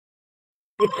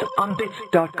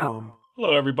bitsonbits.com.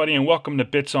 Hello everybody and welcome to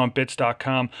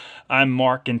bitsonbits.com. I'm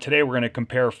Mark and today we're going to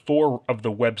compare 4 of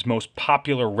the web's most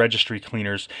popular registry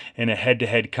cleaners in a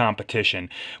head-to-head competition.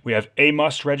 We have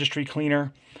Amust Registry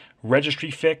Cleaner,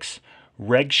 Registry Fix,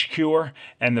 Regcure,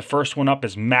 and the first one up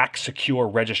is Max Secure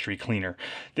Registry Cleaner.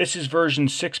 This is version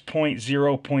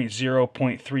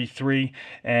 6.0.0.33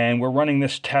 and we're running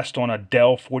this test on a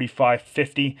Dell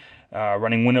 4550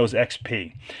 running Windows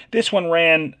XP. This one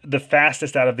ran the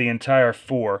fastest out of the entire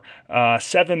 4.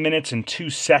 7 minutes and 2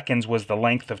 seconds was the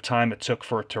length of time it took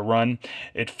for it to run.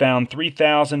 It found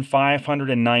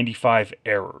 3,595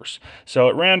 errors. So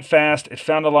it ran fast, it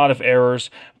found a lot of errors,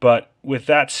 but with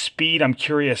that speed, I'm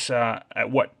curious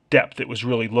at what depth it was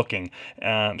really looking.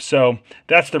 So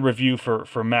that's the review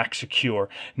for Max Secure.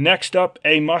 Next up,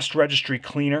 Amust Registry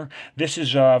Cleaner. This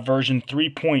is version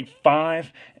 3.5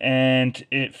 and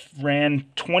it ran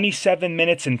 27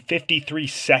 minutes and 53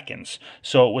 seconds.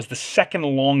 So it was the second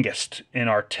longest in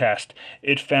our test.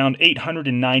 It found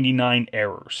 899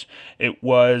 errors. It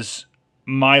was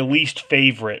my least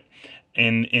favorite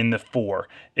in the 4.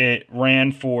 It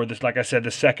ran for this, like I said,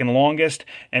 the second longest,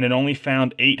 and it only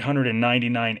found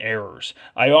 899 errors.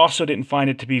 I also didn't find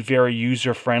it to be very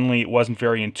user friendly. It wasn't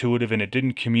very intuitive and it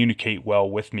didn't communicate well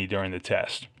with me during the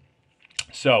test.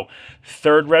 So,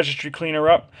 third registry cleaner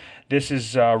up. This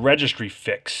is Registry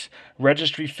Fix.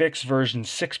 Registry Fix version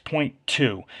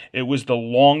 6.2. It was the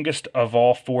longest of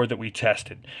all 4 that we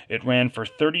tested. It ran for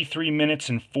 33 minutes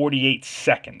and 48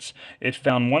 seconds. It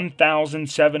found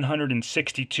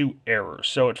 1,762 errors.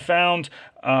 So it found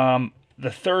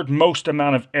the third most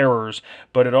amount of errors,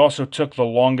 but it also took the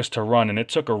longest to run, and it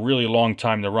took a really long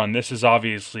time to run. This is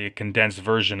obviously a condensed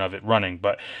version of it running,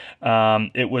 but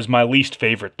it was my least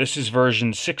favorite. This is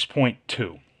version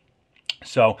 6.2.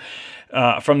 So,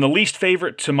 from the least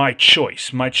favorite to my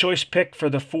choice pick for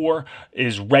the 4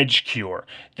 is Regcure.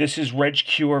 This is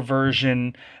Regcure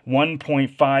version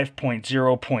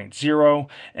 1.5.0.0,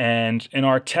 and in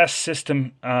our test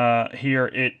system here,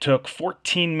 it took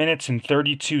 14 minutes and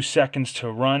 32 seconds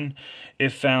to run.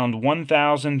 It found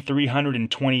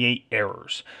 1,328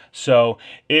 errors. So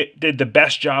it did the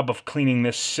best job of cleaning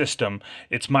this system.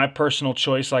 It's my personal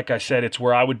choice. Like I said, it's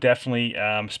where I would definitely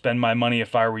spend my money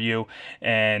if I were you.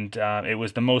 And it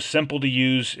was the most simple to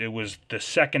use. It was the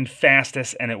second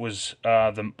fastest, and it was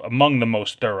among the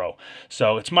most thorough.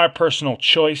 So it's my personal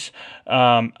choice.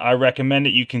 I recommend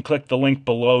it. You can click the link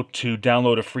below to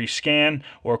download a free scan,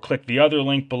 or click the other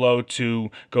link below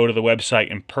to go to the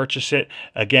website and purchase it.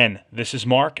 Again, this is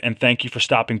Mark, and thank you for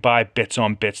stopping by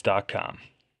bitsonbits.com.